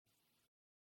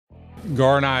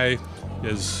Gar and I,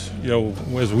 as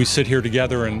we sit here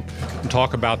together and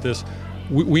talk about this,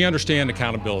 we understand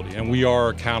accountability, and we are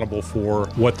accountable for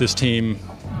what this team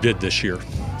did this year.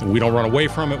 We don't run away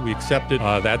from it. We accept it.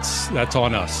 That's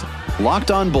on us.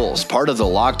 Locked On Bulls, part of the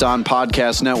Locked On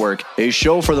Podcast Network, a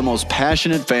show for the most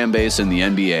passionate fan base in the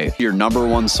NBA. Your number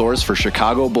one source for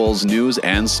Chicago Bulls news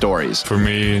and stories. For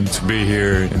me to be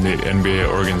here in the NBA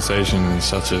organization, is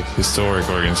such a historic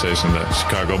organization, the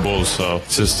Chicago Bulls, so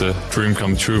it's just a dream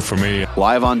come true for me.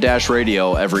 Live on Dash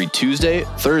Radio every Tuesday,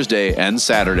 Thursday, and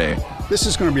Saturday. This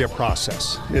is going to be a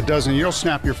process. You don't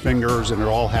snap your fingers and it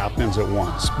all happens at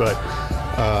once, but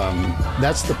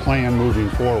that's the plan moving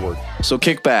forward. So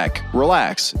kick back,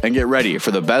 relax, and get ready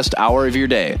for the best hour of your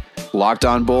day. Locked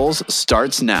On Bulls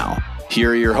starts now.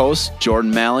 Here are your hosts,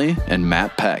 Jordan Malley and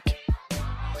Matt Peck.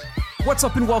 What's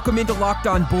up and welcome into Locked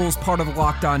On Bulls, part of the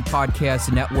Locked On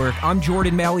Podcast Network. I'm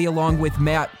Jordan Malley along with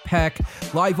Matt Peck,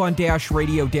 live on Dash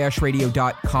Radio,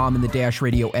 dashradio.com, and the Dash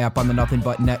Radio app on the Nothing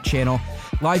But Net channel.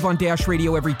 Live on Dash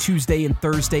Radio every Tuesday and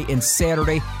Thursday and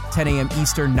Saturday, 10 a.m.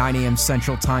 Eastern, 9 a.m.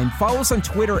 Central Time. Follow us on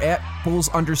Twitter at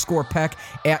Bulls_Peck,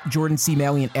 at Jordan C.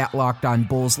 Malley, and at Locked On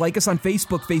Bulls. Like us on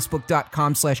Facebook,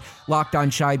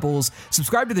 facebook.com/LockedOnShyBulls.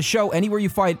 Subscribe to the show anywhere you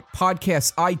find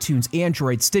podcasts, iTunes,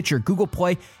 Android, Stitcher, Google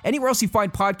Play. Anywhere else you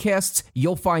find podcasts,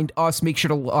 you'll find us. Make sure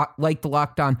to like the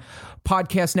Locked On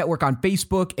Podcast Network on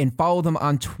Facebook and follow them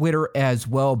on Twitter as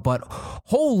well. But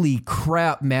holy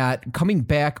crap, Matt, coming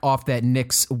back off that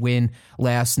Knicks win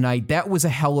last night, that was a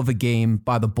hell of a game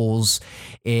by the Bulls,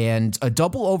 and a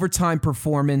double overtime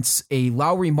performance, a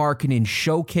Lauri Markkanen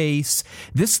showcase.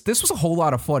 This was a whole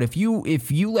lot of fun. If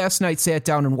you last night sat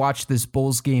down and watched this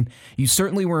Bulls game, you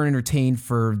certainly were entertained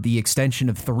for the extension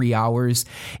of 3 hours.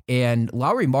 And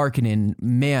Lauri Markkanen,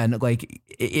 man, like,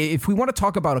 if we want to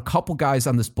talk about a couple guys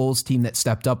on this Bulls team that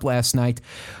stepped up last night,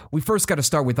 we first got to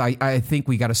start with, I think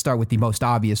we got to start with the most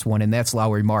obvious one, and that's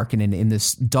Lauri Markkanen in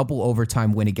this double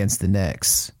overtime win against the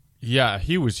Knicks. Yeah,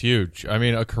 he was huge. I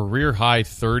mean, a career-high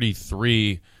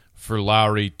 33 for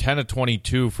Lauri, 10 of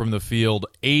 22 from the field,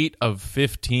 8 of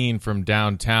 15 from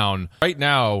downtown. Right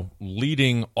now,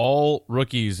 leading all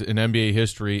rookies in NBA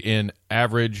history in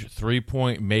average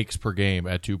three-point makes per game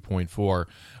at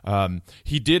 2.4.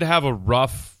 He did have a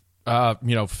rough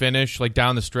finish like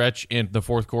down the stretch in the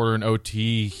fourth quarter in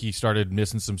OT. He started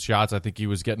missing some shots. I think he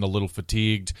was getting a little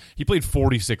fatigued. He played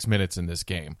 46 minutes in this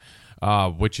game,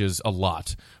 which is a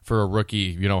lot for a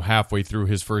rookie, halfway through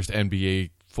his first NBA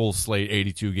full slate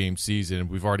 82-game season.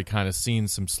 We've already kind of seen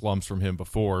some slumps from him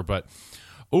before, but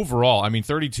overall, I mean,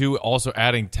 32, also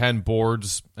adding 10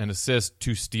 boards, an assist,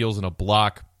 2 steals, and a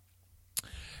block.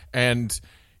 And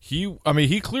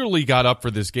he clearly got up for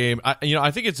this game.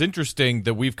 I think it's interesting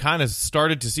that we've kind of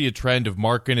started to see a trend of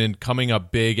Markkanen coming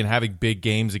up big and having big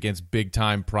games against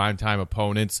big-time, prime-time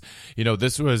opponents.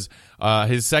 This was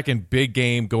his second big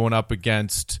game going up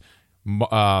against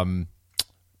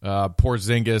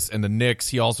Porzingis and the Knicks.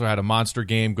 He also had a monster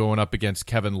game going up against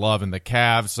Kevin Love and the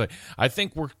Cavs. So I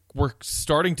think we're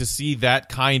starting to see that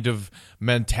kind of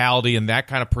mentality and that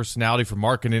kind of personality from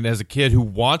Markkanen as a kid who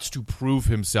wants to prove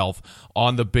himself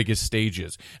on the biggest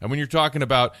stages. And when you're talking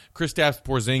about Kristaps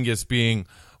Porzingis being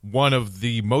one of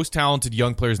the most talented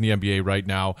young players in the NBA right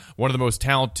now, one of the most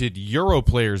talented Euro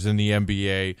players in the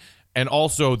NBA, and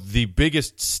also the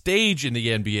biggest stage in the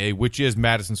NBA, which is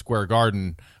Madison Square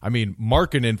Garden. I mean,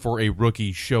 Markkanen, for a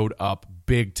rookie, showed up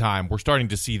big time. We're starting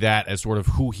to see that as sort of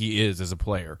who he is as a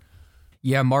player.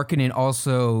 Yeah, Markkanen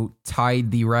also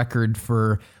tied the record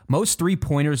for most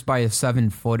three-pointers by a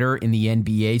 7-footer in the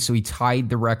NBA. So he tied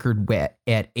the record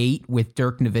at 8 with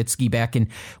Dirk Nowitzki back in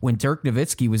when Dirk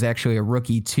Nowitzki was actually a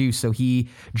rookie too. So he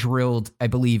drilled, I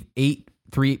believe, 8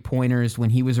 3-pointers when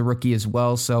he was a rookie as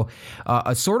well. So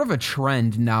a sort of a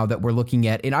trend now that we're looking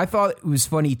at. And I thought it was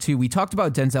funny too. We talked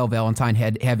about Denzel Valentine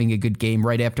having a good game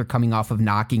right after coming off of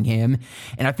knocking him.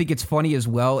 And I think it's funny as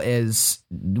well as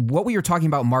what we were talking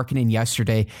about Markkanen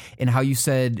yesterday and how you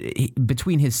said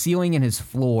between his ceiling and his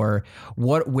floor,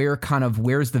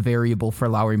 where's the variable for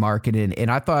Lauri Markkanen?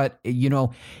 And I thought,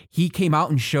 he came out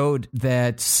and showed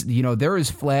that, there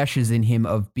is flashes in him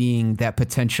of being that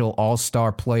potential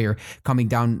all-star player coming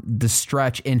down the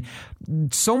stretch. And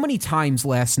so many times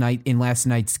last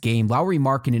night's game, Lauri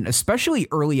Markkanen, especially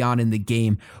early on in the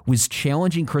game, was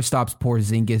challenging Kristaps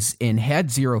Porzingis and had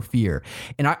zero fear.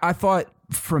 And I thought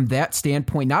from that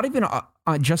standpoint, not even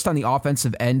just on the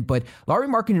offensive end, but Lauri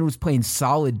Markkanen was playing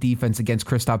solid defense against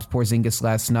Kristaps Porzingis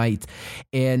last night.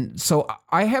 And so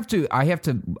I have to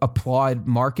applaud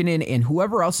Markkanen and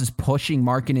whoever else is pushing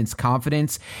Markkanen's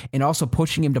confidence and also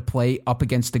pushing him to play up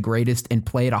against the greatest and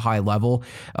play at a high level.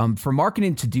 For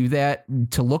Markkanen to do that,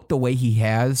 to look the way he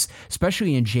has,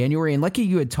 especially in January, and like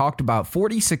you had talked about,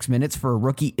 46 minutes for a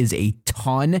rookie is a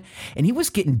ton, and he was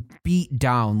getting beat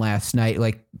down last night,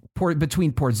 like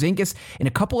between Porzingis and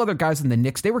a couple other guys in the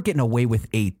Knicks. They were getting away with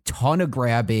a ton of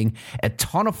grabbing, a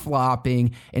ton of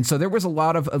flopping, and so there was a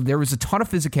ton of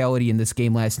physicality in this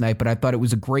game last night, but I thought it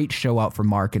was a great show out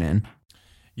from Markkanen.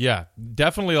 Yeah,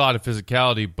 definitely a lot of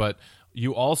physicality, but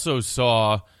you also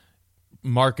saw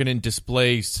Markkanen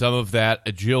display some of that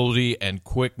agility and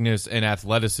quickness and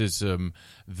athleticism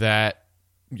that,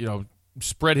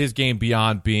 spread his game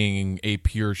beyond being a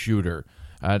pure shooter.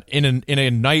 In a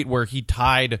night where he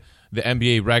tied the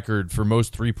NBA record for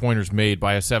most three-pointers made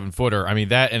by a 7-footer, I mean,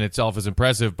 that in itself is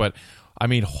impressive, but I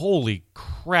mean, holy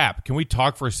crap. Can we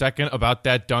talk for a second about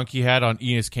that dunk he had on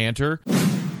Enes Kanter? He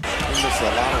missed a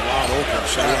lot of wide open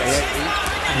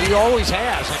shots. He always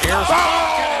has.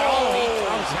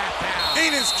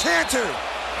 Enes Kanter,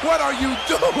 what are you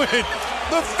doing?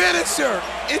 The finisher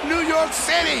in New York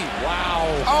City. Wow.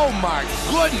 Oh, my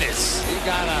goodness. He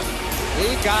got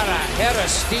a head of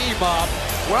steam up.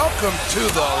 Welcome to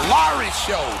the Larry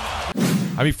Show.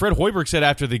 I mean, Fred Hoiberg said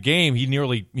after the game he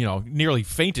nearly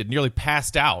fainted, nearly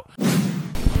passed out.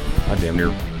 I damn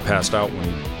near passed out when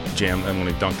he jammed and when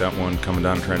he dunked that one coming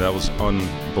down the train. That was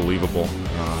unbelievable.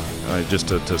 Just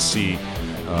to see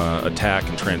attack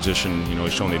and transition,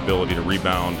 he's shown the ability to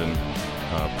rebound and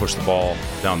push the ball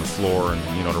down the floor and,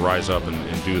 to rise up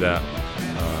and do that.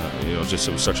 It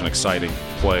was such an exciting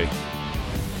play.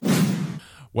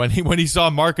 When he saw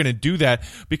Markkanen do that,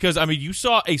 because, I mean, you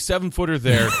saw a 7-footer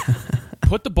there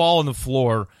put the ball on the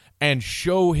floor and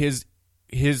show his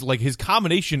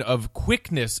combination of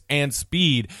quickness and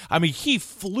speed. I mean, he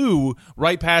flew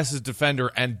right past his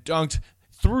defender and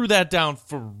threw that down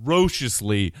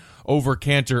ferociously over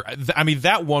Kanter. I mean,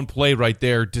 that one play right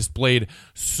there displayed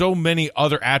so many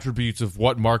other attributes of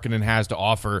what Markkanen has to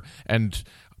offer, and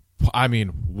I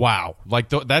mean, wow. Like,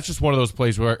 that's just one of those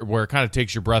plays where it kind of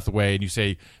takes your breath away and you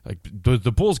say, like,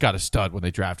 the Bulls got a stud when they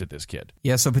drafted this kid.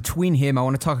 Yeah, so between him, I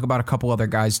want to talk about a couple other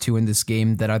guys, too, in this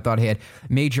game that I thought had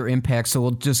major impact. So we'll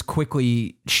just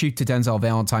quickly shoot to Denzel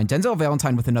Valentine. Denzel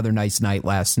Valentine with another nice night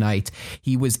last night.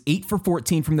 He was 8 for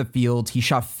 14 from the field. He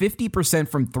shot 50%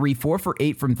 from 3, 4 for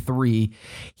 8 from 3.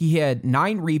 He had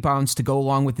 9 rebounds to go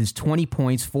along with his 20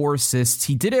 points, 4 assists.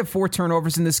 He did have 4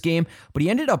 turnovers in this game, but he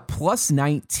ended up plus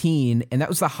 19. And that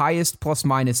was the highest plus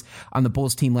minus on the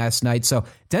Bulls team last night. So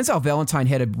Denzel Valentine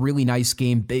had a really nice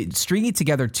game, stringing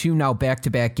together 2 now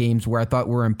back-to-back games where I thought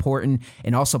were important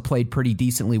and also played pretty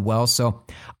decently well. So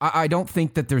I don't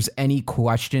think that there's any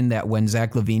question that when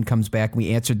Zach LaVine comes back,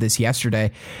 we answered this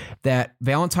yesterday, that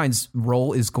Valentine's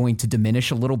role is going to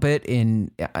diminish a little bit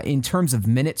in terms of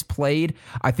minutes played.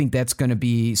 I think that's going to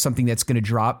be something that's going to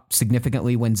drop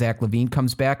significantly when Zach LaVine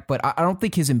comes back. But I don't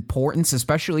think his importance,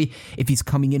 especially if he's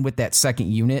coming in with that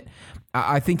second unit,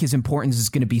 I think his importance is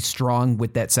going to be strong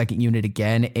with that second unit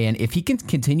again. And if he can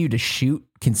continue to shoot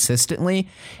consistently,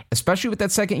 especially with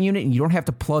that second unit, and you don't have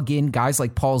to plug in guys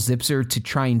like Paul Zipser to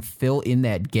try and fill in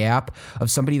that gap of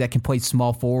somebody that can play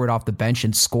small forward off the bench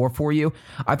and score for you,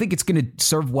 I think it's going to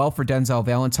serve well for Denzel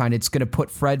Valentine. It's going to put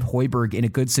Fred Hoiberg in a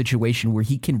good situation where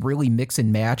he can really mix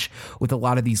and match with a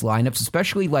lot of these lineups,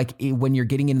 especially like when you're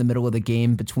getting in the middle of the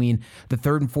game between the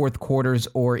third and fourth quarters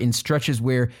or in stretches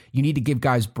where you need to give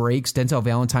guys breaks. Denzel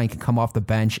Valentine can come off the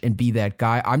bench and be that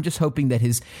guy. I'm just hoping that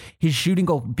his shooting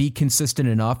will be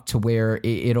consistent enough to where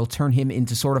it'll turn him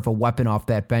into sort of a weapon off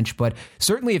that bench. But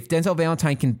certainly if Denzel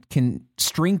Valentine can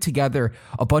string together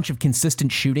a bunch of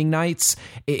consistent shooting nights,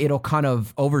 it'll kind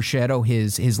of overshadow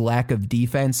his lack of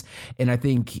defense. And I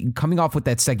think coming off with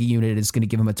that second unit is going to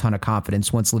give him a ton of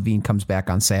confidence once LaVine comes back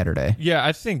on Saturday. Yeah,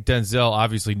 I think Denzel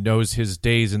obviously knows his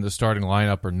days in the starting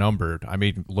lineup are numbered. I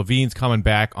mean, LaVine's coming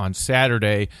back on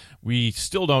Saturday. We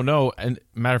still don't know. And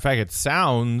matter of fact, it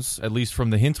sounds, at least from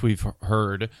the hints we've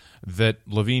heard, that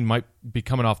LaVine might be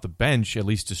coming off the bench, at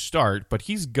least to start, but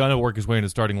he's going to work his way in the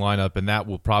starting lineup, and that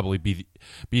will probably be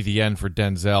the end for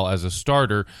Denzel as a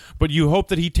starter. But you hope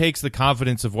that he takes the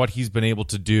confidence of what he's been able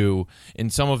to do in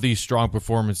some of these strong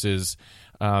performances.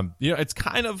 It's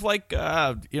kind of like,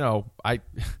 it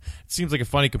seems like a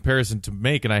funny comparison to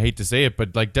make, and I hate to say it,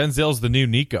 but like Denzel's the new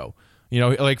Nico.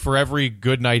 Like for every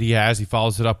good night he has, he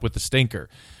follows it up with the stinker.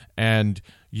 And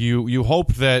You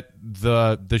hope that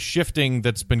the shifting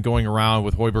that's been going around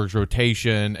with Hoiberg's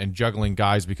rotation and juggling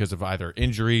guys because of either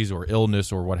injuries or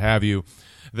illness or what have you,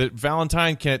 that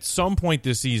Valentine can at some point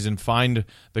this season find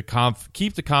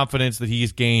keep the confidence that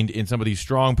he's gained in some of these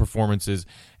strong performances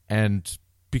and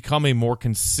become a more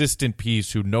consistent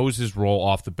piece who knows his role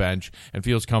off the bench and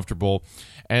feels comfortable.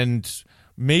 And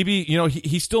maybe,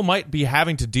 he still might be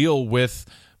having to deal with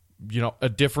a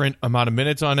different amount of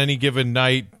minutes on any given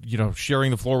night,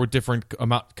 sharing the floor with different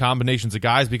combinations of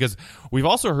guys, because we've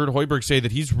also heard Hoiberg say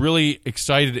that he's really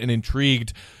excited and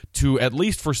intrigued to, at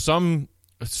least for some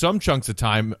chunks of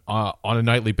time on a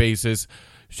nightly basis,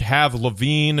 have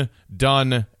LaVine,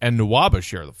 Dunn, and Nwaba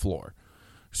share the floor.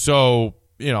 So,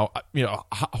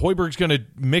 Hoiberg's going to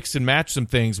mix and match some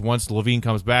things once LaVine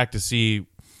comes back to see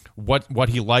what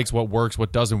he likes, what works,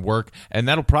 what doesn't work, and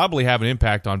that'll probably have an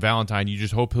impact on Valentine. You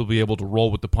just hope he'll be able to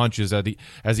roll with the punches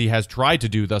as he has tried to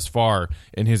do thus far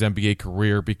in his NBA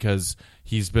career, because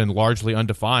he's been largely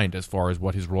undefined as far as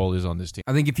what his role is on this team.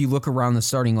 I think if you look around the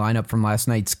starting lineup from last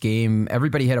night's game,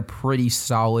 everybody had a pretty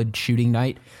solid shooting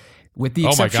night. With the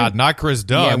exception, oh my God, not Chris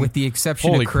Dunn. Yeah, with the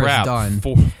exception of Chris Dunn.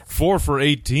 4 for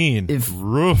 18.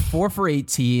 4 for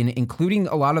 18, including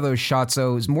a lot of those shots.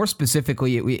 So more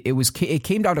specifically, it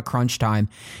came down to crunch time,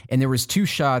 and there was 2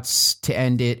 shots to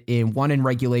end it, one in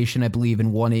regulation, I believe,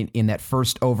 and one in that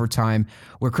first overtime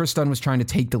where Chris Dunn was trying to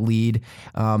take the lead.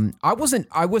 I wasn't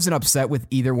upset with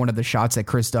either one of the shots that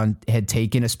Chris Dunn had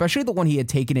taken, especially the one he had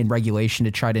taken in regulation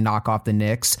to try to knock off the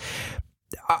Knicks.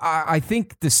 I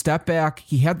think the step back,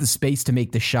 he had the space to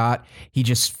make the shot. He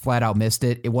just flat out missed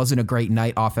it. It wasn't a great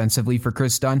night offensively for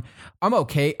Chris Dunn. I'm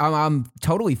okay. I'm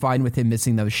totally fine with him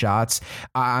missing those shots.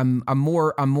 I'm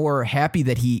more happy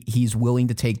that he's willing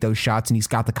to take those shots, and he's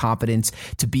got the confidence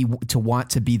to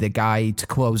want to be the guy to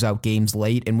close out games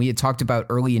late. And we had talked about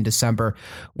early in December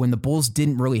when the Bulls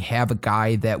didn't really have a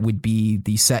guy that would be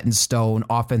the set in stone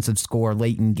offensive scorer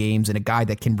late in games and a guy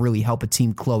that can really help a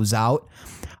team close out.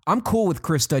 I'm cool with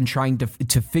Chris Dunn trying to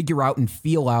figure out and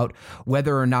feel out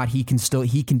whether or not he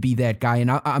can be that guy, and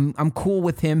I'm cool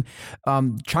with him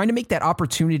trying to make that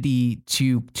opportunity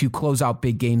to close out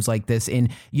big games like this. And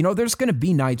there's going to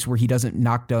be nights where he doesn't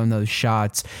knock down those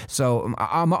shots, so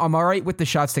I'm all right with the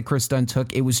shots that Chris Dunn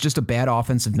took. It was just a bad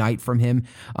offensive night from him,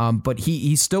 but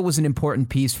he still was an important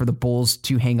piece for the Bulls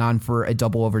to hang on for a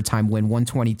double overtime win,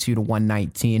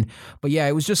 122-119. But yeah,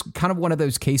 it was just kind of one of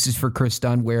those cases for Chris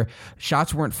Dunn where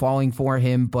shots weren't falling for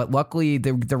him, but luckily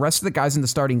the rest of the guys in the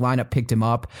starting lineup picked him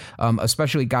up,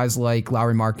 especially guys like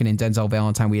Lauri Markkanen and Denzel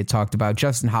Valentine we had talked about.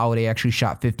 Justin Holiday actually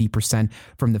shot 50%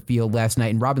 from the field last night,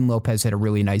 and Robin Lopez had a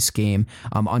really nice game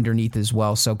underneath as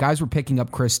well. So guys were picking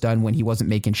up Chris Dunn when he wasn't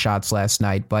making shots last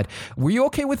night. But were you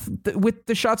okay with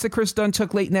the shots that Chris Dunn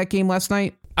took late in that game last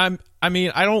night? I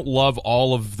mean, I don't love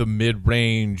all of the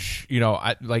mid-range,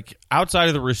 like outside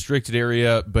of the restricted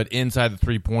area, but inside the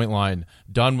 3-point line.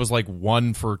 Dunn was like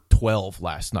 1 for 12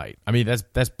 last night. I mean,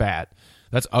 that's bad.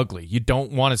 That's ugly. You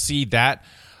don't want to see that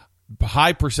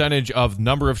high percentage of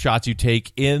number of shots you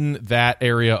take in that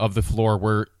area of the floor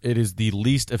where it is the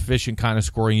least efficient kind of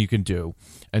scoring you can do.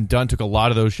 And Dunn took a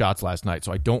lot of those shots last night,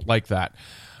 so I don't like that.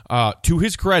 To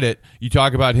his credit, you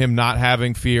talk about him not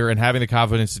having fear and having the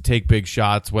confidence to take big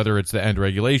shots, whether it's the end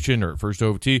regulation or first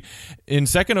OT. In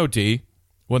second OT,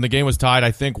 when the game was tied,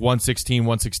 I think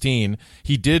 116,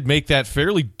 he did make that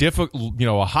fairly difficult,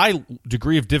 a high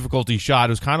degree of difficulty shot.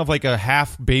 It was kind of like a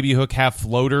half baby hook, half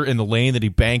floater in the lane that he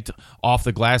banked off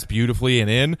the glass beautifully and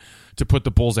in to put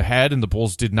the Bulls ahead, and the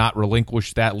Bulls did not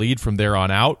relinquish that lead from there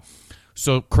on out.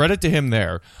 So credit to him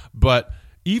there. But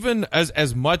even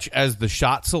as much as the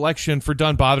shot selection for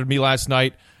Dunn bothered me last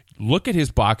night, look at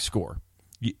his box score.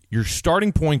 Your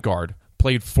starting point guard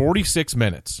played 46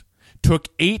 minutes, took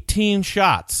 18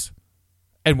 shots,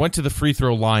 and went to the free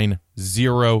throw line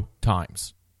 0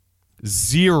 times.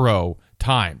 0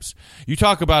 times. You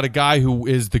talk about a guy who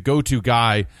is the go-to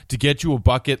guy to get you a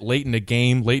bucket late in a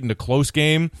game, late in a close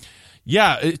game.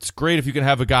 Yeah, it's great if you can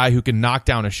have a guy who can knock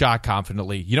down a shot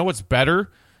confidently. You know what's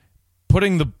better?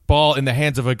 Putting the ball in the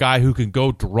hands of a guy who can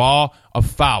go draw a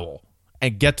foul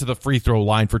and get to the free throw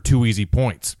line for 2 easy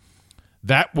points.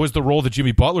 That was the role that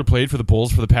Jimmy Butler played for the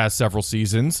Bulls for the past several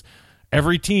seasons.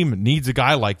 Every team needs a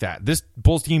guy like that. This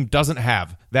Bulls team doesn't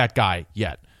have that guy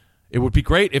yet. It would be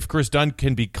great if Chris Dunn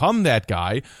can become that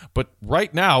guy, but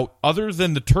right now, other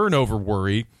than the turnover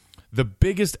worry, the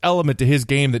biggest element to his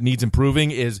game that needs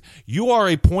improving is you are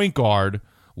a point guard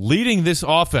leading this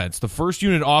offense, the first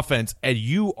unit offense, and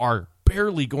you are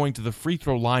barely going to the free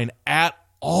throw line at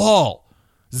all.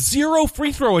 0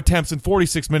 free throw attempts in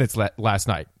 46 minutes last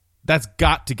night. That's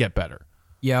got to get better.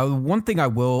 Yeah, one thing I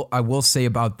will say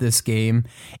about this game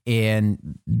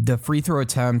and the free throw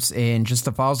attempts and just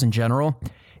the fouls in general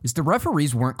is the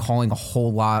referees weren't calling a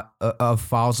whole lot of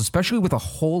fouls, especially with a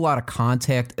whole lot of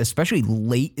contact, especially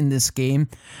late in this game.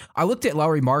 I looked at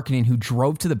Lauri Markkanen, who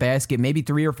drove to the basket maybe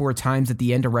 3 or 4 times at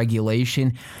the end of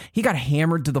regulation. He got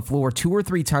hammered to the floor 2 or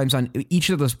 3 times on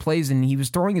each of those plays, and he was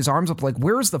throwing his arms up like,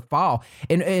 where's the foul?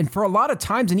 And for a lot of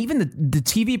times, and even the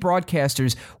TV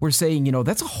broadcasters were saying,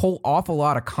 that's a whole awful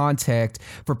lot of contact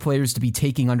for players to be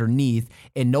taking underneath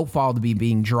and no foul to be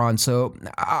being drawn. So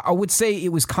I would say it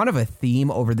was kind of a theme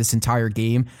over this entire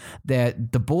game that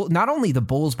not only the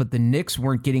Bulls, but the Knicks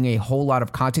weren't getting a whole lot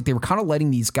of contact. They were kind of letting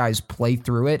these guys play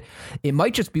through it. It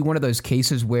might just be one of those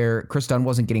cases where Chris Dunn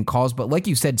wasn't getting calls, but like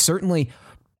you said, certainly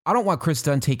I don't want Chris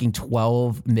Dunn taking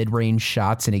 12 mid-range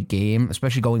shots in a game,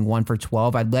 especially going 1 for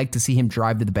 12. I'd like to see him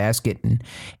drive to the basket and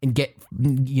get,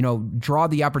 draw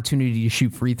the opportunity to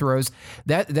shoot free throws.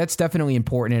 That's definitely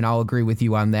important, and I'll agree with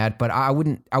you on that. But I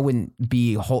wouldn't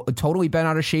be totally bent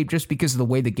out of shape just because of the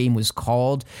way the game was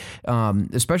called,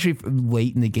 especially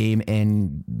late in the game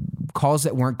and calls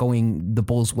that weren't going the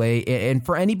Bulls' way. And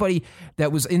for anybody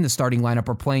that was in the starting lineup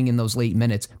or playing in those late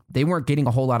minutes, they weren't getting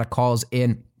a whole lot of calls.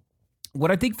 And what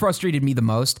I think frustrated me the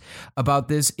most about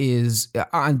this is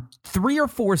on 3 or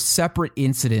 4 separate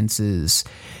incidences,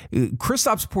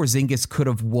 Kristaps Porzingis could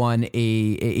have won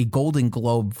a Golden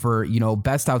Globe for,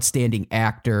 best outstanding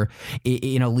actor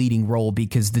in a leading role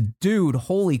because the dude,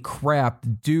 holy crap, the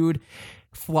dude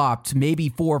flopped maybe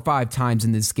 4 or 5 times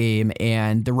in this game,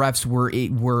 and the refs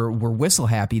were whistle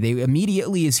happy. They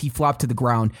immediately, as he flopped to the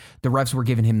ground, the refs were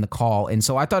giving him the call. And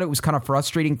so I thought it was kind of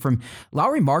frustrating from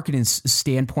Lauri Markkanen's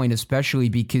standpoint, especially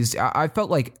because I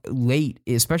felt like late,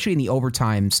 especially in the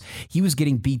overtimes, he was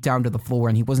getting beat down to the floor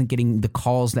and he wasn't getting the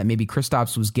calls that maybe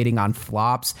Kristaps was getting on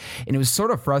flops. And it was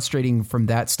sort of frustrating from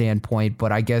that standpoint.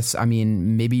 But I guess,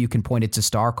 maybe you can point it to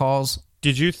star calls.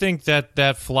 Did you think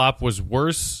that flop was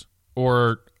worse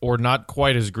or not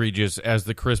quite as egregious as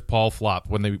the Chris Paul flop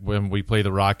when we played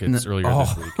the Rockets earlier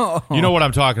this week? You know what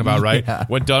I'm talking about, right? Yeah.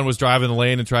 When Dunn was driving the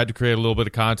lane and tried to create a little bit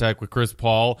of contact with Chris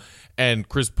Paul, and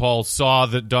Chris Paul saw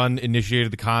that Dunn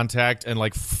initiated the contact and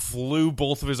flew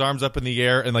both of his arms up in the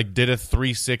air and did a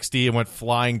 360 and went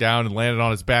flying down and landed on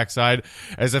his backside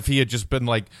as if he had just been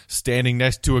standing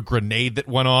next to a grenade that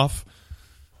went off.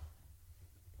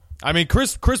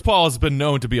 Chris Paul has been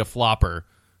known to be a flopper.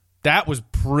 That was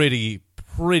pretty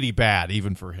bad,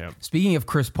 even for him. Speaking of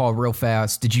Chris Paul, real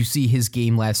fast, did you see his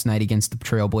game last night against the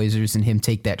Trailblazers and him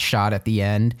take that shot at the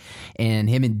end? And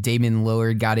him and Damian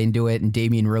Lillard got into it, and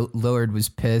Damian Lillard was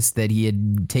pissed that he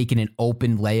had taken an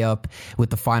open layup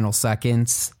with the final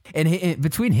seconds. And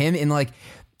between him and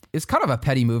it's kind of a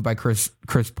petty move by Chris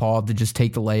Paul to just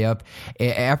take the layup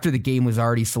after the game was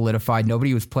already solidified.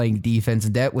 Nobody was playing defense,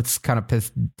 and that was kind of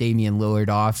pissed Damian Lillard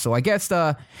off. So I guess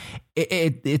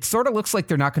it sort of looks like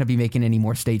they're not going to be making any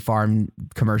more State Farm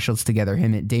commercials together,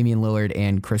 him and Damian Lillard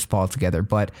and Chris Paul together.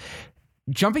 But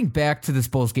jumping back to this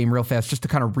Bulls game real fast, just to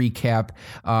kind of recap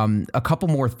a couple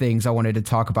more things I wanted to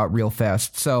talk about real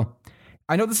fast. So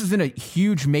I know this isn't a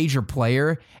huge major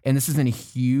player, and this isn't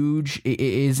it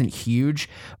isn't huge,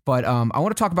 but I want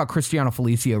to talk about Cristiano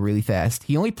Felicio really fast.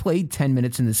 He only played 10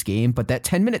 minutes in this game, but that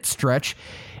 10-minute stretch,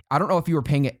 I don't know if you were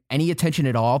paying any attention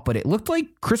at all, but it looked like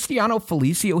Cristiano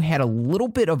Felicio had a little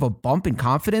bit of a bump in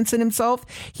confidence in himself.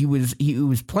 He was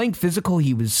playing physical.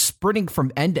 He was sprinting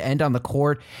from end to end on the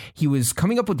court. He was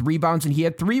coming up with rebounds, and he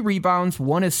had 3 rebounds,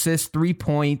 1 assist, 3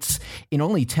 points in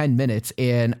only 10 minutes.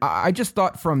 And I just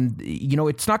thought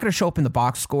it's not going to show up in the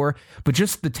box score, but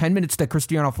just the 10 minutes that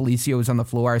Cristiano Felicio was on the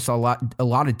floor, I saw a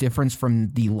lot of difference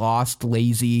from the lost,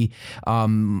 lazy,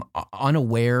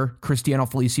 unaware Cristiano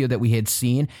Felicio that we had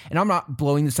seen. And I'm not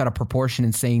blowing this out of proportion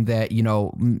and saying that,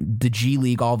 the G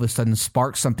League all of a sudden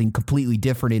sparked something completely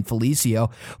different in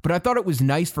Felicio, but I thought it was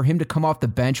nice for him to come off the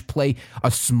bench, play a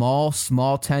small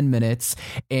 10 minutes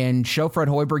and show Fred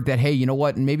Hoiberg that, hey, you know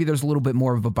what, maybe there's a little bit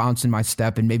more of a bounce in my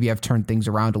step and maybe I've turned things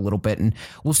around a little bit. And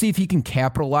we'll see if he can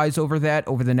capitalize over that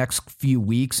over the next few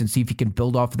weeks and see if he can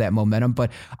build off of that momentum.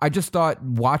 But I just thought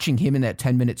watching him in that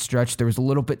 10-minute stretch, there was a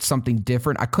little bit something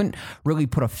different. I couldn't really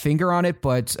put a finger on it,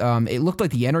 but it looked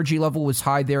like the energy level was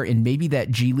high there, and maybe that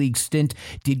G League stint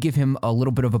did give him a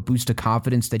little bit of a boost of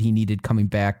confidence that he needed coming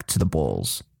back to the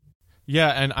Bulls. Yeah,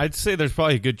 and I'd say there's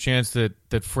probably a good chance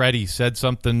that Freddie said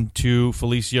something to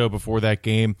Felicio before that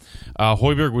game.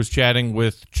 Hoiberg was chatting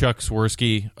with Chuck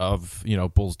Swirsky of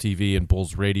Bulls TV and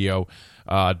Bulls Radio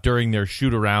during their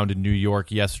shoot-around in New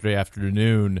York yesterday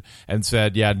afternoon and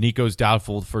said, yeah, Nico's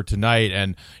doubtful for tonight.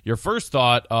 And your first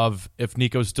thought of if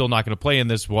Nico's still not going to play in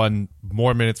this one,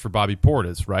 more minutes for Bobby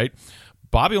Portis, right?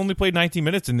 Bobby only played 19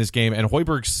 minutes in this game, and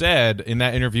Hoiberg said in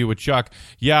that interview with Chuck,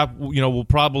 we'll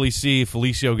probably see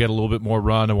Felicio get a little bit more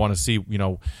run. I want to see,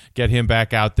 get him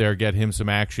back out there, get him some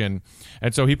action.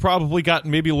 And so he probably got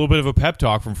maybe a little bit of a pep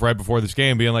talk from Fred before this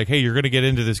game, being like, hey, you're going to get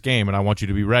into this game, and I want you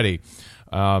to be ready.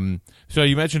 So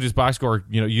you mentioned his box score.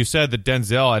 You said that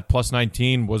Denzel at plus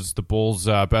 19 was the Bulls'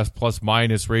 best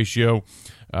plus-minus ratio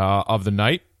of the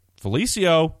night.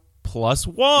 Felicio, plus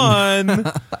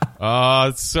 1.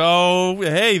 So,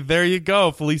 hey, there you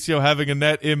go. Felicio having a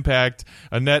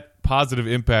net positive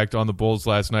impact on the Bulls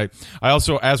last night. I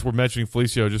also, as we're mentioning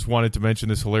Felicio, just wanted to mention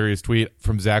this hilarious tweet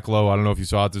from Zach Lowe. I don't know if you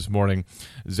saw it this morning.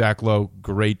 Zach Lowe,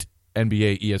 great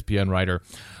NBA ESPN writer.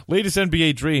 Latest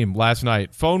NBA dream last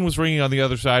night. Phone was ringing on the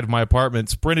other side of my apartment,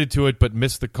 sprinted to it but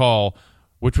missed the call,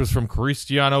 which was from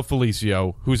Cristiano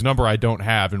Felicio, whose number I don't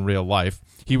have in real life.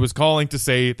 He was calling to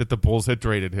say that the Bulls had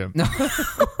traded him.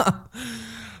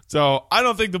 So I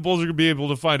don't think the Bulls are going to be able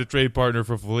to find a trade partner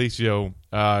for Felicio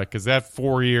because that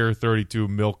 4-year, $32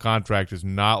 million contract is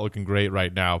not looking great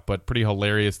right now, but pretty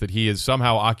hilarious that he is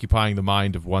somehow occupying the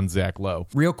mind of one Zach Lowe.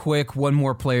 Real quick, one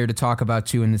more player to talk about,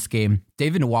 too, in this game.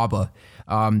 David Nwaba.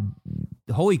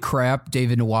 Holy crap,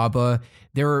 David Nwaba.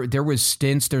 There was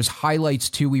stints. There's highlights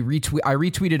too. I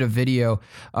retweeted a video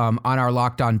on our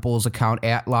Locked On Bulls account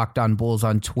at Locked On Bulls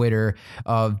on Twitter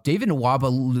of David Nwaba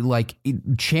like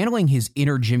channeling his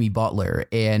inner Jimmy Butler.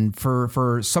 And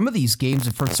for some of these games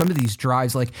and for some of these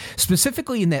drives, like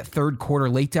specifically in that third quarter,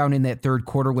 late down in that third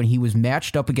quarter when he was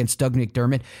matched up against Doug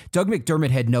McDermott, Doug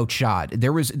McDermott had no shot.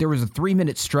 There was a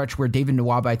 3-minute stretch where David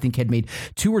Nwaba, I think, had made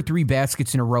 2 or 3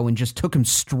 baskets in a row and just took him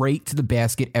straight to the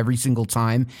basket every single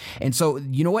time. And so,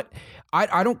 you know what?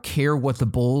 I don't care what the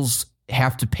Bulls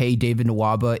have to pay David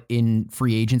Nwaba in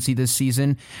free agency this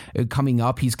season. Coming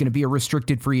up, he's going to be a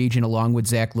restricted free agent along with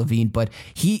Zach LaVine, but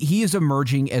he is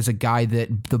emerging as a guy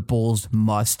that the Bulls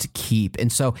must keep.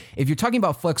 And so if you're talking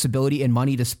about flexibility and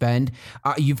money to spend,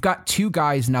 you've got 2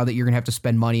 guys now that you're going to have to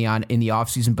spend money on in the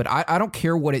offseason, but I don't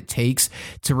care what it takes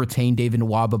to retain David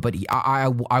Nwaba, but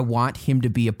I want him to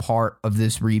be a part of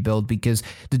this rebuild because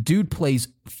the dude plays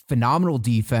phenomenal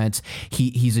defense.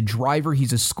 He's a driver,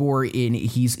 he's a scorer, and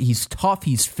he's tough,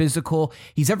 he's physical,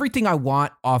 he's everything I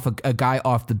want off a guy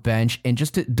off the bench, and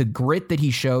just the grit that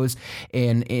he shows.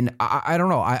 And I don't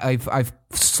know, I've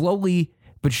slowly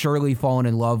but surely fallen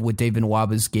in love with David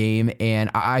Nwaba's game, and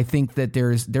I think that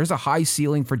there's a high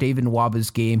ceiling for David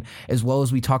Nwaba's game, as well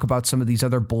as we talk about some of these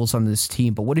other Bulls on this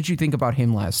team. But what did you think about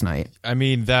him last night? I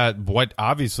mean,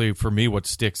 obviously for me, what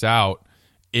sticks out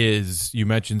is you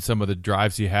mentioned some of the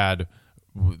drives he had.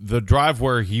 The drive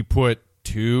where he put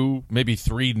 2, maybe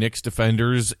 3 Knicks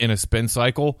defenders in a spin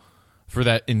cycle for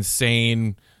that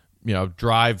insane,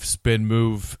 drive spin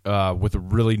move with a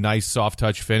really nice soft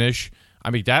touch finish. I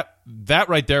mean, that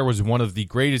right there was one of the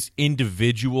greatest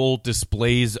individual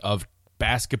displays of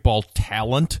basketball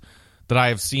talent that I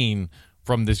have seen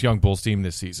from this young Bulls team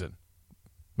this season.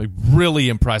 Like, really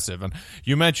impressive. And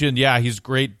you mentioned, he's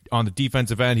great on the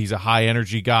defensive end. He's a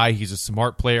high-energy guy. He's a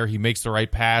smart player. He makes the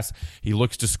right pass. He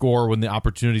looks to score when the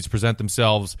opportunities present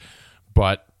themselves.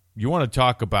 But you want to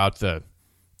talk about the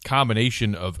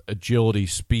combination of agility,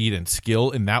 speed, and skill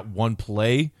in that one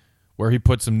play where he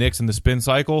put some Knicks in the spin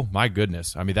cycle? My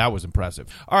goodness. I mean, that was impressive.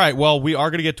 All right, well, we are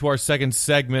going to get to our second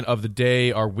segment of the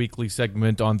day, our weekly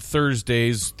segment on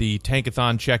Thursdays, the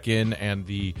Tankathon check-in and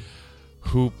the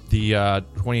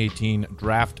 2018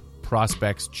 draft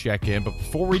prospects check-in. But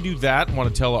before we do that, I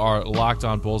want to tell our Locked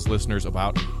On Bulls listeners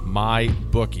about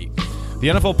MyBookie. The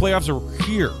NFL playoffs are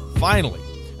here, finally.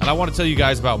 And I want to tell you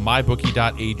guys about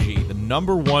MyBookie.ag, the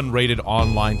 #1 rated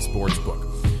online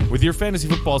sportsbook. With your fantasy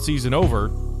football season over,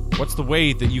 what's the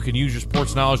way that you can use your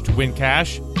sports knowledge to win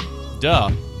cash?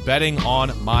 Betting on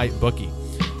MyBookie.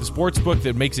 The sportsbook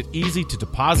that makes it easy to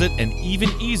deposit and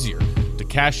even easier to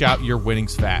cash out your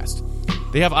winnings fast.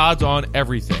 They have odds on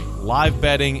everything, live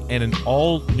betting, and an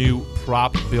all-new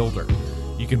prop builder.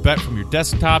 You can bet from your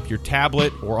desktop, your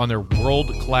tablet, or on their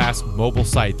world-class mobile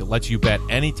site that lets you bet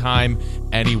anytime,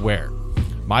 anywhere.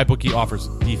 MyBookie offers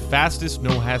the fastest,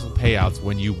 no-hassle payouts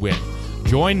when you win.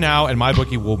 Join now, and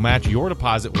MyBookie will match your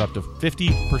deposit with up to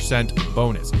 50%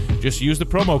 bonus. Just use the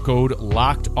promo code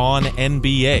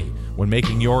LOCKEDONNBA when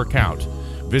making your account.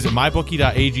 Visit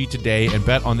MyBookie.ag today and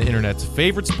bet on the internet's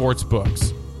favorite sports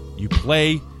books. You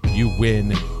play, you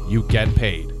win, you get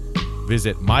paid.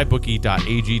 Visit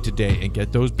MyBookie.ag today and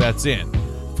get those bets in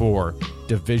for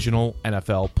divisional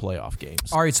NFL playoff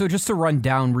games. All right, so just to run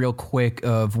down real quick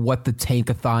of what the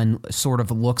Tankathon sort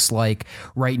of looks like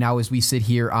right now as we sit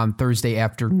here on Thursday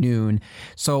afternoon.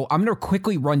 So I'm going to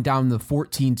quickly run down the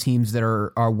 14 teams that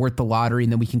are worth the lottery,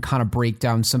 and then we can kind of break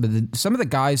down some of the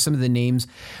guys, some of the names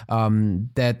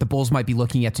that the Bulls might be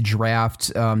looking at to draft,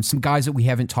 some guys that we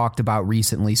haven't talked about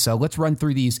recently. So let's run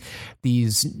through these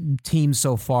teams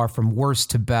so far from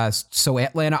worst to best. So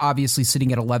Atlanta obviously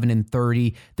sitting at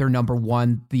 11-30, they're number one.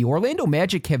 The Orlando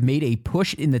Magic have made a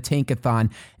push in the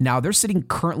Tankathon. Now they're sitting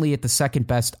currently at the second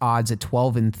best odds at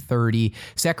 12-30.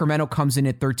 Sacramento comes in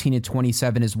at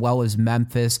 13-27, as well as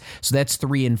Memphis. So that's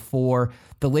 3-4.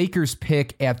 The Lakers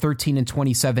pick at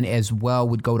 13-27 as well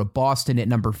would go to Boston at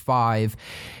number 5.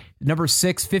 Number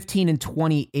 6,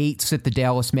 15-28 sit the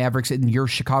Dallas Mavericks, and your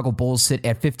Chicago Bulls sit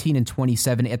at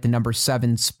 15-27 at the number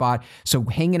 7 spot. So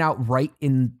hanging out right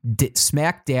in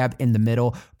smack dab in the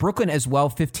middle. Brooklyn as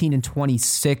well,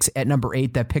 15-26 at number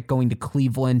 8. That pick going to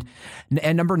Cleveland.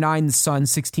 At number 9, the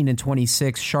Suns,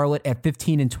 16-26. Charlotte at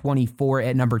 15-24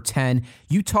 at number 10.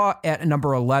 Utah at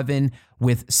number 11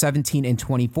 with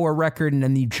 17-24 record, and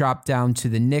then you drop down to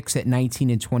the Knicks at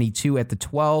 19-22 at the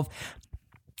 12.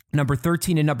 Number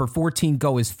 13 and number 14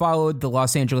 go as followed. The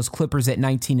Los Angeles Clippers at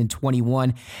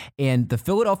 19-21, and the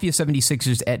Philadelphia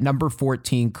 76ers at number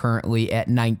 14 currently at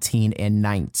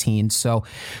 19-19. So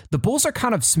the Bulls are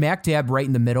kind of smack dab right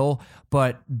in the middle,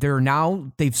 but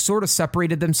they've sort of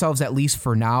separated themselves, at least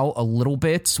for now, a little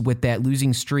bit with that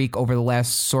losing streak over the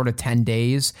last sort of 10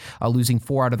 days, losing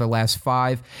 4 out of their last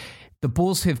 5. The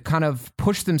Bulls have kind of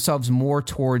pushed themselves more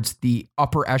towards the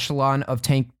upper echelon of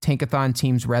Tankathon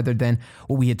teams rather than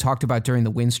what we had talked about during the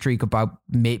win streak about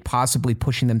possibly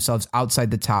pushing themselves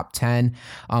outside the top 10.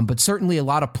 But certainly a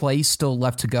lot of play still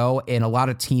left to go, and a lot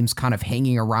of teams kind of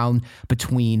hanging around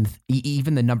between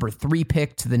even the number 3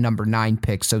 pick to the number 9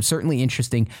 pick. So certainly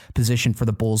interesting position for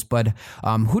the Bulls. But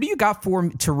who do you got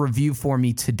to review for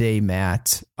me today,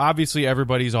 Matt? Obviously,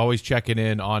 everybody's always checking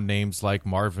in on names like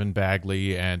Marvin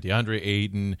Bagley and DeAndre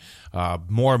Ayton.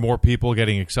 More and more people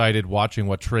getting excited watching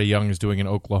what Trae Young is doing in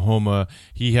Oklahoma.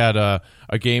 He had a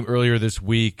game earlier this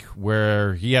week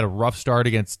where he had a rough start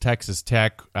against Texas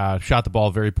Tech, shot the ball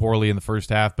very poorly in the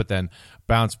first half, but then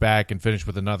bounced back and finished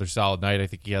with another solid night. I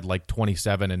think he had like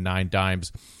 27 and 9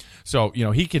 dimes. So,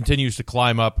 he continues to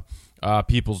climb up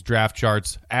people's draft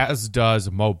charts, as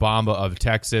does Mo Bamba of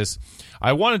Texas.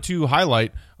 I wanted to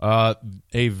highlight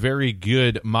a very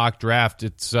good mock draft.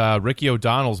 It's Ricky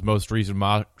O'Donnell's most recent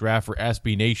mock draft for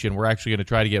SB Nation. We're actually going to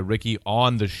try to get Ricky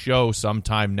on the show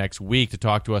sometime next week to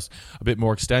talk to us a bit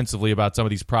more extensively about some of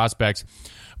these prospects.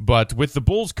 But with the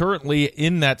Bulls currently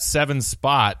in that 7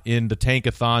 spot in the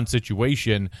Tankathon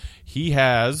situation, he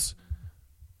has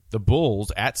the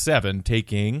Bulls at 7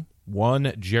 taking one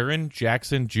Jaren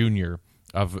Jackson Jr.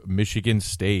 of Michigan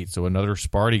State, so another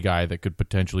Sparty guy that could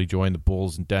potentially join the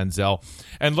Bulls and Denzel.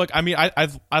 And look, I mean,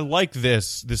 I like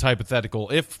this hypothetical.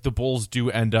 If the Bulls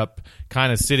do end up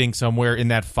kind of sitting somewhere in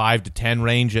that 5 to 10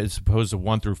 range as opposed to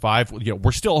 1 through 5,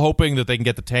 we're still hoping that they can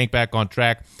get the tank back on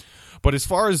track. But as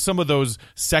far as some of those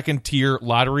second-tier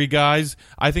lottery guys,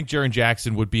 I think Jaren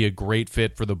Jackson would be a great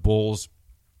fit for the Bulls,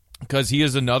 because he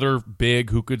is another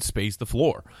big who could space the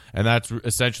floor. And that's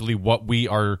essentially what we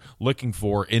are looking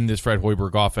for in this Fred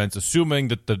Hoiberg offense, assuming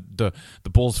that the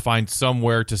Bulls find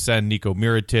somewhere to send Nico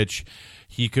Mirotic.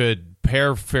 He could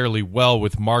pair fairly well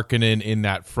with Markkanen in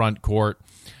that front court.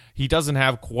 He doesn't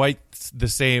have quite the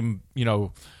same,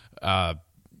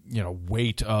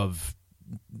 weight of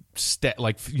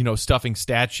stuffing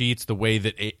stat sheets the way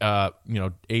that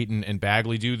Ayton and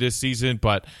Bagley do this season,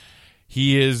 but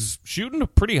he is shooting a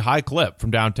pretty high clip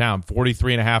from downtown,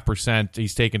 43.5%.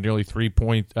 He's taken nearly 3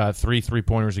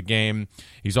 3-pointers a game.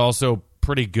 He's also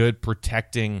pretty good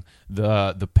protecting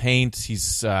the paint.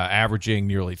 He's averaging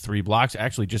nearly 3 blocks,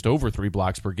 actually just over 3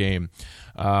 blocks per game.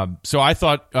 So I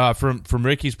thought from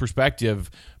Ricky's perspective,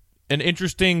 an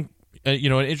interesting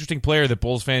player that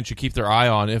Bulls fans should keep their eye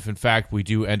on if, in fact, we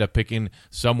do end up picking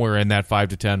somewhere in that 5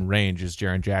 to 10 range is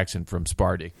Jaren Jackson from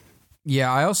Sparty.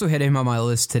 Yeah, I also had him on my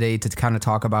list today to kind of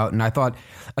talk about, and I thought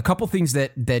a couple things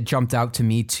that jumped out to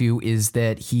me too is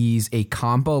that he's a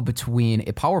combo between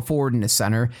a power forward and a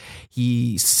center.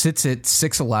 He sits at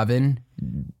 6'11".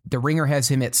 The Ringer has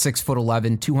him at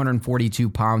 6'11", 242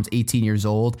 pounds, 18 years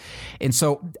old. And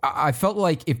so I felt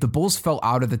like if the Bulls fell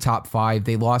out of the top 5,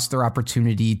 they lost their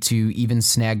opportunity to even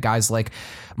snag guys like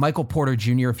Michael Porter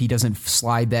Jr. if he doesn't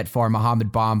slide that far,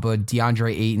 Mohamed Bamba,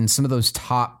 DeAndre Ayton, some of those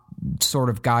top sort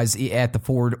of guys at the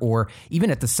forward or even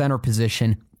at the center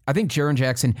position. I think Jaren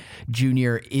Jackson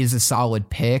Jr. is a solid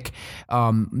pick.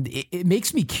 It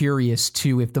makes me curious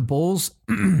too if the Bulls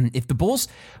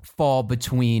fall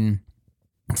between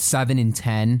 7 and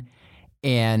 10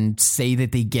 and say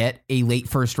that they get a late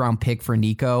first round pick for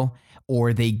Nico,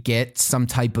 or they get some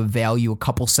type of value, a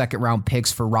couple second round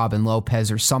picks for Robin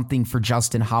Lopez or something for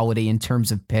Justin Holiday in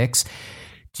terms of picks.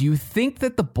 Do you think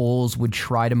that the Bulls would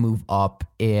try to move up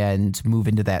and move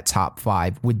into that top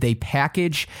 5? Would they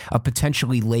package a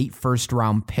potentially late first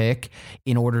round pick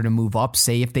in order to move up?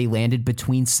 Say if they landed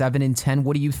between 7 and 10,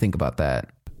 what do you think about that?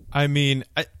 I mean,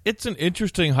 it's an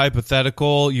interesting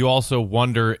hypothetical. You also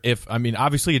wonder if,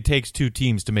 obviously it takes 2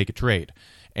 teams to make a trade.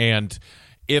 And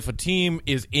if a team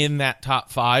is in that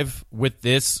top 5 with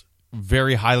this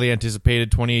very highly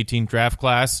anticipated 2018 draft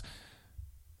class,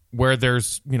 where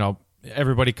there's,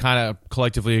 everybody kind of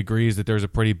collectively agrees that there's a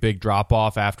pretty big drop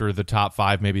off after the top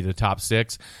 5, maybe the top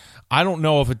 6. I don't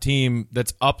know if a team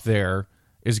that's up there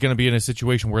is going to be in a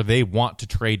situation where they want to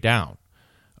trade down.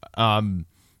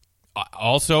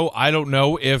 Also, I don't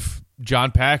know if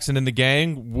John Paxson and the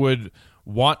gang would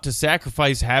want to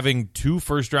sacrifice having 2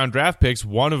 first-round draft picks,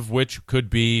 one of which could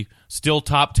be still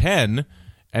top 10,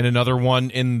 and another one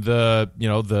in the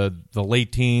the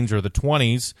late teens or the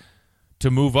 20s to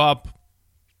move up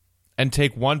and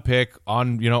take 1 pick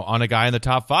on a guy in the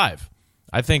top 5.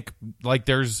 I think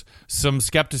there's some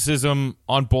skepticism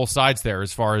on both sides there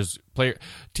as far as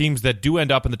teams that do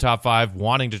end up in the top 5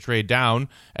 wanting to trade down,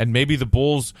 and maybe the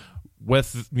Bulls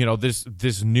with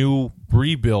this new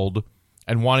rebuild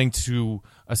and wanting to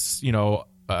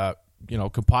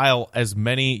compile as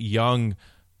many young,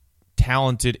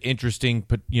 talented, interesting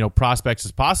prospects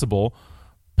as possible,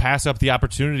 pass up the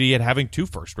opportunity at having 2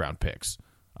 first-round picks.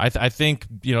 I think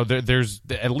there's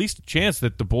at least a chance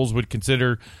that the Bulls would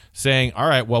consider saying, all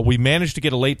right, well, we managed to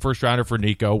get a late first-rounder for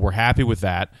Nico. We're happy with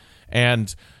that.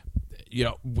 And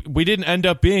we didn't end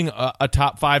up being a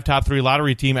top 5, top 3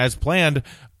 lottery team as planned,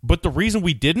 but the reason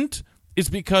we didn't is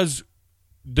because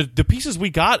the pieces we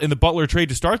got in the Butler trade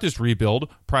to start this rebuild,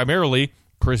 primarily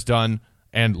Chris Dunn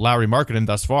and Lauri Markkanen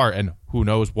thus far, and who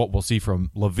knows what we'll see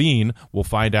from LaVine, we'll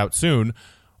find out soon,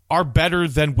 are better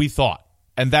than we thought.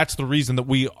 And that's the reason that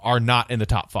we are not in the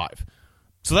top 5.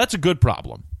 So that's a good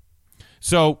problem.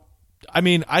 So, I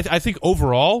think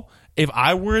overall, if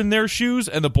I were in their shoes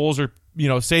and the Bulls are,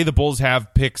 say the Bulls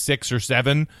have pick 6 or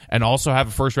 7 and also have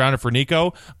a first rounder for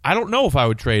Nico, I don't know if I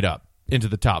would trade up into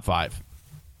the top 5.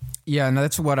 Yeah, and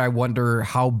that's what I wonder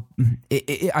how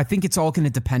I think it's all going to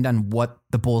depend on what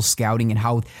the Bulls scouting and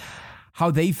how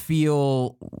they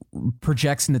feel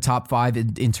projects in the top 5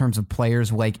 in terms of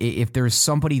players. Like if there's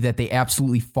somebody that they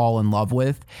absolutely fall in love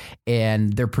with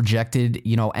and they're projected,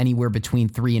 anywhere between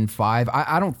 3 and 5,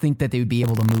 I don't think that they would be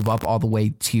able to move up all the way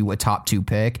to a top 2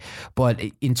 pick. But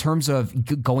in terms of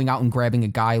going out and grabbing a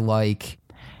guy like,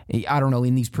 I don't know,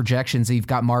 in these projections, you've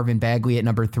got Marvin Bagley at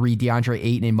number 3, DeAndre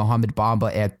Ayton and Mohamed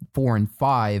Bamba at 4 and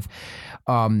 5.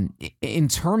 In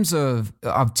terms of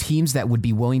teams that would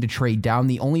be willing to trade down,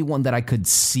 the only one that I could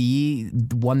see,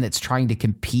 one that's trying to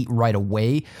compete right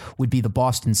away, would be the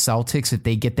Boston Celtics if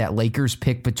they get that Lakers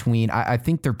pick between, I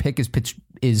think their pick is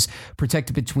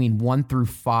protected between 1 through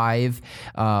 5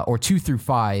 or 2 through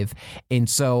 5. And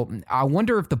so I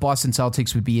wonder if the Boston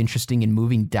Celtics would be interesting in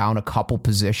moving down a couple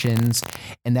positions,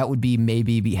 and that would be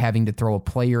maybe having to throw a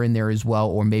player in there as well,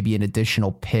 or maybe an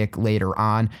additional pick later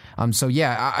on. So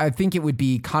yeah, I think it would be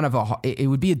it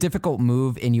would be a difficult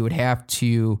move, and you would have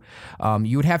to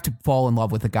fall in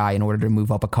love with a guy in order to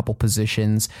move up a couple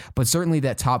positions. But certainly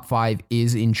that top 5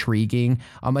 is intriguing.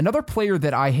 Another player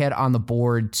that I had on the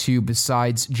board too,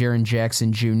 besides Jaren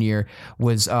Jackson Jr.,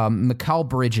 was Mikal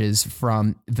Bridges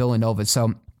from Villanova.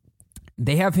 So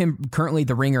they have him currently,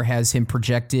 the Ringer has him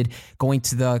projected going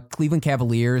to the Cleveland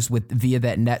Cavaliers via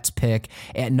that Nets pick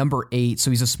at number 8.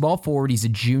 So he's a small forward. He's a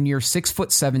junior,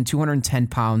 6'7", 210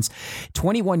 pounds,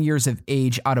 21 years of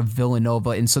age, out of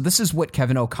Villanova. And so this is what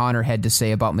Kevin O'Connor had to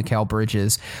say about Mikal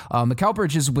Bridges. Mikal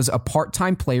Bridges was a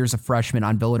part-time player as a freshman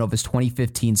on Villanova's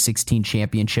 2015-16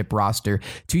 championship roster.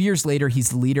 2 years later, he's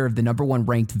the leader of the number 1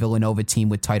 ranked Villanova team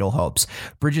with title hopes.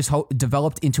 Bridges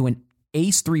developed into an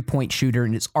ace three-point shooter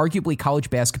and is arguably college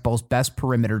basketball's best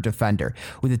perimeter defender.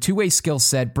 With a two-way skill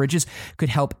set, Bridges could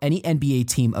help any NBA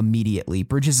team immediately.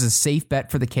 Bridges is a safe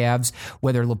bet for the Cavs,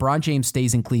 whether LeBron James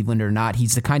stays in Cleveland or not.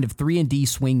 He's the kind of 3-and-D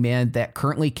swingman that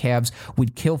currently Cavs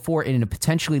would kill for in a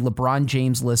potentially LeBron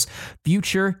James-less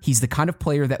future. He's the kind of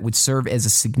player that would serve as a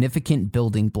significant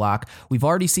building block. We've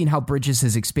already seen how Bridges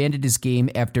has expanded his game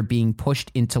after being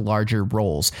pushed into larger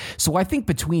roles. So I think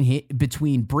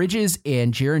between Bridges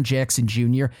and Jaren Jackson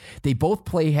Jackson Jr. They both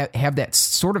have that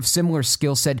sort of similar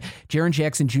skill set. Jaren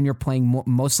Jackson Jr. playing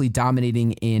mostly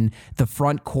dominating in the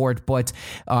front court, but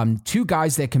two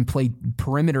guys that can play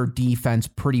perimeter defense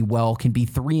pretty well, can be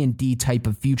 3-and-D type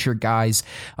of future guys.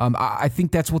 I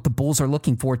think that's what the Bulls are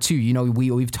looking for too. You know,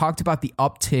 we've talked about the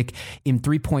uptick in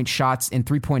 3-point shots and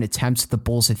 3-point attempts the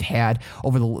Bulls have had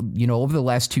over the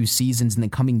last 2 seasons and then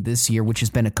coming this year, which has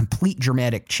been a complete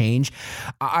dramatic change.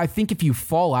 I think if you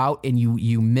fall out and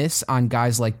you miss on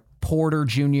guys like Porter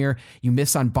Jr., you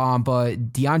miss on Bamba,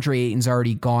 DeAndre Ayton's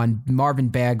already gone, Marvin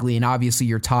Bagley, and obviously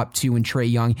your top two in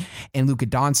Trae Young and Luka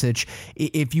Doncic.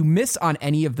 If you miss on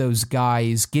any of those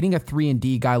guys, getting a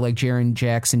 3-and-D guy like Jaren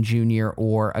Jackson Jr.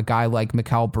 or a guy like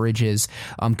Mikal Bridges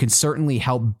can certainly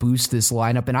help boost this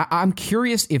lineup. And I'm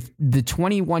curious if the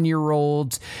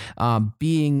 21-year-old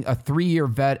being a 3-year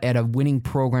vet at a winning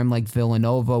program like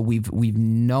Villanova, we've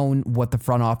known what the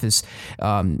front office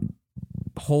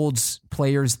holds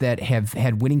players that have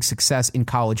had winning success in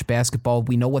college basketball.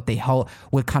 We know what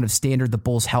kind of standard the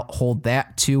Bulls hold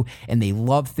that to, and they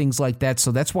love things like that.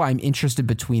 So that's why I'm interested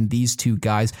between these two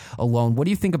guys alone. What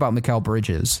do you think about Mikal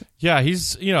Bridges? Yeah,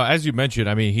 he's, as you mentioned,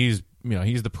 I mean, he's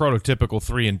the prototypical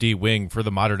 3-and-D wing for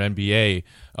the modern NBA.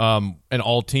 And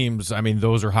all teams, I mean,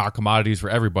 those are hot commodities for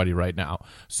everybody right now.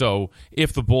 So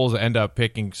if the Bulls end up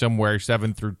picking somewhere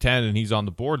 7 through 10 and he's on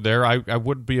the board there, I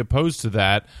wouldn't be opposed to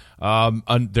that.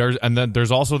 And then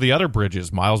there's also the other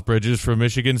Bridges, Miles Bridges from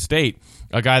Michigan State,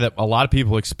 a guy that a lot of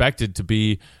people expected to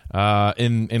be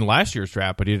in last year's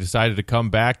draft, but he decided to come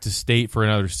back to State for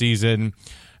another season.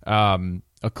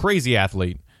 A crazy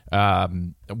athlete.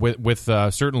 With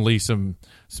certainly some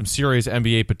serious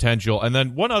NBA potential. And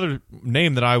then one other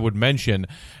name that I would mention,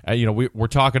 we're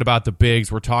talking about the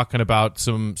bigs, we're talking about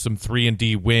some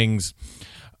 3-and-D wings,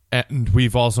 and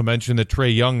we've also mentioned that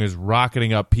Trae Young is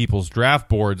rocketing up people's draft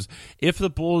boards. If the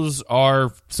Bulls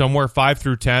are somewhere 5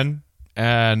 through 10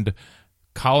 and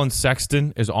Colin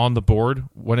Sexton is on the board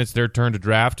when it's their turn to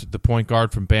draft the point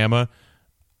guard from Bama,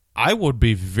 I would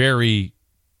be very,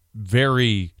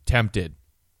 very tempted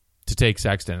to take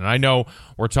Sexton. And I know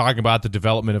we're talking about the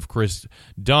development of Chris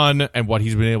Dunn and what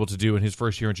he's been able to do in his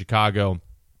first year in Chicago.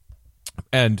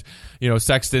 And,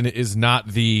 Sexton is not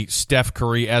the Steph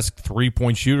Curry-esque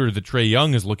 3-point shooter that Trae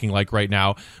Young is looking like right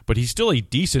now, but he's still a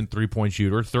decent 3-point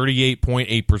shooter,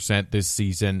 38.8% this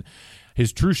season.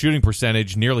 His true shooting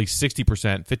percentage, nearly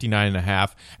 60%,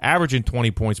 59.5%, averaging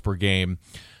 20 points per game.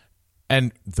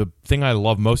 And the thing I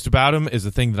love most about him is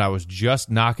the thing that I was just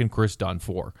knocking Chris Dunn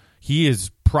for. He is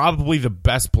probably the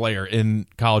best player in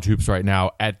college hoops right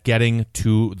now at getting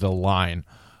to the line,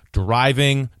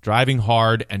 driving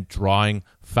hard, and drawing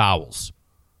fouls.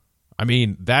 I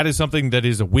mean, that is something that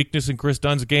is a weakness in Chris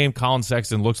Dunn's game. Colin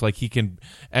Sexton looks like he can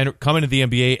come into the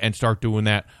NBA and start doing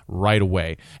that right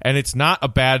away. And it's not a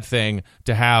bad thing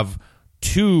to have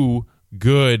two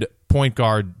good point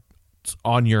guard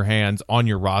on your hands, on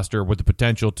your roster, with the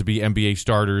potential to be NBA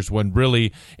starters, when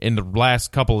really in the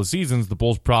last couple of seasons the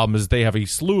Bulls' problem is they have a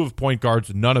slew of point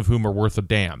guards, none of whom are worth a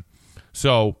damn.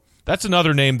 So that's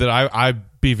another name that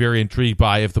I'd be very intrigued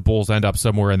by if the Bulls end up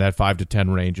somewhere in that 5 to 10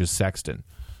 range, is Sexton.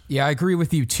 Yeah, I agree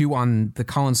with you too on the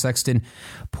Colin Sexton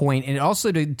point, and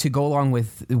also to go along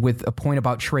with a point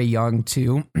about Trae Young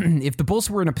too. If the Bulls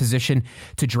were in a position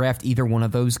to draft either one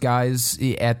of those guys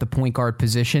at the point guard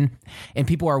position, and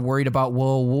people are worried about,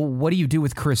 well, what do you do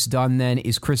with Chris Dunn then?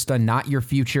 Is Chris Dunn not your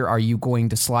future? Are you going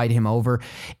to slide him over?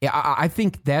 I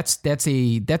think that's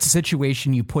a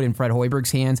situation you put in Fred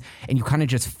Hoiberg's hands, and you kind of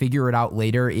just figure it out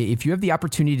later. If you have the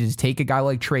opportunity to take a guy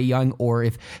like Trae Young, or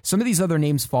if some of these other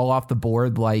names fall off the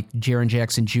board, like Jaren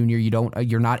Jackson Jr.,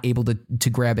 you're not able to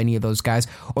grab any of those guys,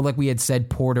 or like we had said,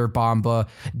 Porter, Bamba,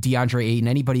 DeAndre Ayton,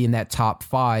 anybody in that top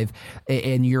 5,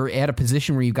 and you're at a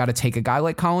position where you've got to take a guy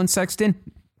like Colin Sexton,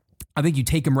 I think you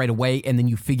take him right away, and then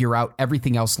you figure out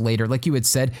everything else later. Like you had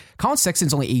said, Colin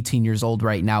Sexton's only 18 years old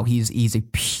right now. He's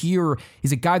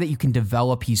a guy that you can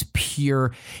develop. He's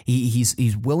pure.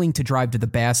 He's willing to drive to the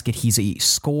basket. He's a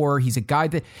scorer. He's a guy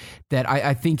that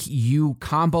I think you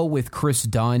combo with Chris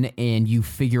Dunn, and you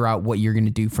figure out what you're going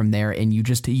to do from there. And you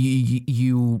just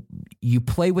you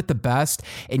play with the best,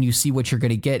 and you see what you're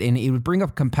going to get. And it would bring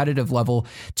up competitive level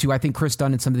to, I think, Chris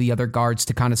Dunn and some of the other guards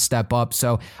to kind of step up.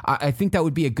 So I think that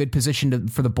would be a good good position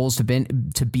for the Bulls to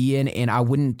be in, and I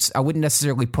wouldn't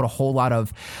necessarily put a whole lot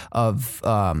of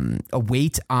a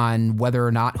weight on whether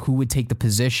or not who would take the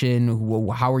position.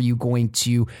 How are you going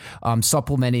to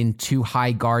supplement in two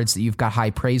high guards that you've got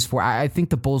high praise for? I think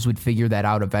the Bulls would figure that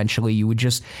out eventually. You would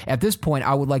just, at this point,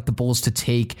 I would like the Bulls to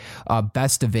take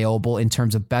best available in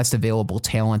terms of best available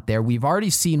talent there. We've already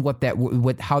seen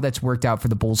how that's worked out for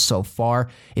the Bulls so far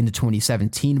in the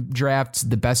 2017 draft,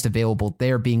 the best available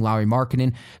there being Lauri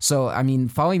Markkanen. So, I mean,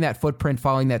 following that footprint,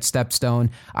 following that stepstone,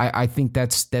 I think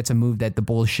that's a move that the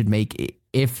Bulls should make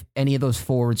if any of those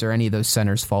forwards or any of those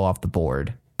centers fall off the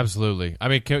board. Absolutely. I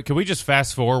mean, can we just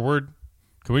fast forward?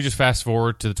 Can we just fast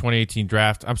forward to the 2018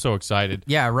 draft? I'm so excited.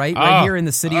 Yeah, right here in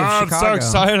the city of Chicago. I'm so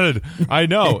excited. I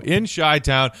know, in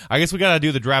Chi-Town. I guess we got to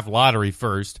do the draft lottery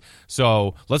first.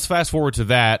 So let's fast forward to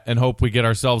that and hope we get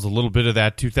ourselves a little bit of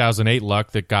that 2008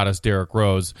 luck that got us Derrick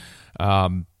Rose.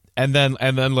 And then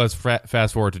let's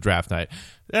fast forward to draft night.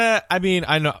 I mean,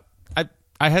 I know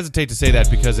I hesitate to say that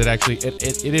because it actually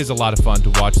it is a lot of fun to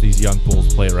watch these young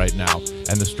Bulls play right now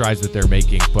and the strides that they're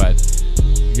making. But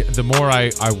the more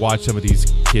I watch some of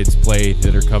these kids play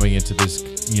that are coming into this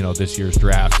year's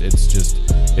draft,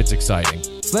 it's exciting.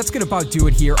 So that's going to about do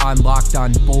it here on Locked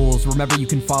On Bulls. Remember, you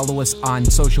can follow us on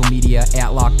social media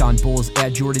at Locked On Bulls,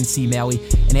 at Jordan C. Malley,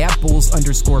 and at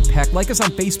Bulls_Peck. Like us on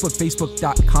Facebook,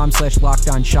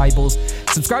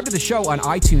 facebook.com/LockedOnShyBulls. Subscribe to the show on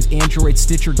iTunes, Android,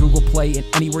 Stitcher, Google Play, and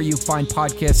anywhere you find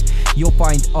podcasts, you'll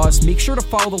find us. Make sure to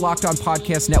follow the Locked On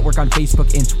Podcast Network on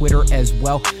Facebook and Twitter as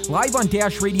well. Live on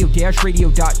Dash Radio,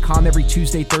 DashRadio.com every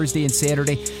Tuesday, Thursday, and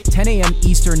Saturday, 10 a.m.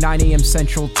 Eastern, 9 a.m.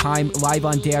 Central Time. Live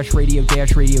on Dash Radio,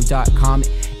 DashRadio.com,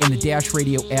 and the Dash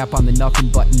Radio app on the Nothing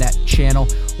But Net channel.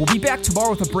 We'll be back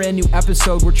tomorrow with a brand new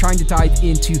episode. We're trying to dive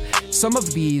into some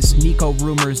of these Nico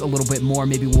rumors a little bit more.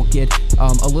 Maybe we'll get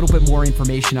a little bit more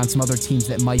information on some other teams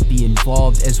that might be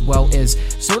involved, as well as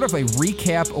sort of a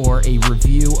recap or a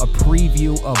review, a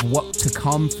preview of what to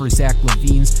come for Zach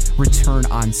LaVine's return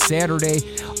on Saturday.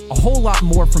 A whole lot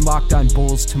more from Locked On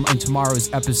Bulls in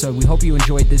tomorrow's episode. We hope you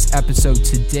enjoyed this episode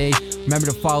today. Remember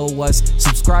to follow us,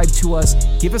 subscribe to us,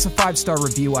 give us a 5-star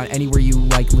review on anywhere you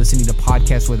like listening to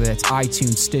podcasts, whether that's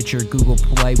iTunes, Stitcher, Google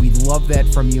Play. We'd love that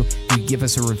from you. If you give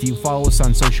us a review, follow us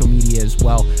on social media as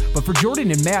well. But for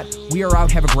Jordan and Matt, we are out.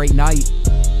 Have a great night.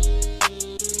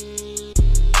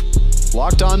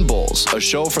 Locked On Bulls, a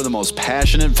show for the most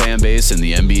passionate fan base in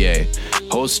the NBA.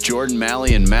 Hosts Jordan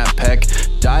Malley and Matt Peck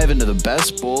dive into the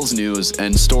best Bulls news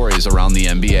and stories around the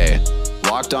NBA.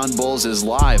 Locked On Bulls is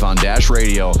live on Dash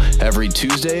Radio every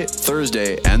Tuesday,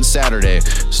 Thursday, and Saturday,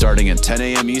 starting at 10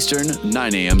 a.m. Eastern,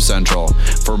 9 a.m. Central.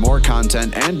 For more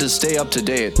content and to stay up to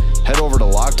date, head over to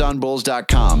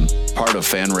LockedOnBulls.com, part of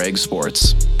FanRag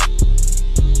Sports.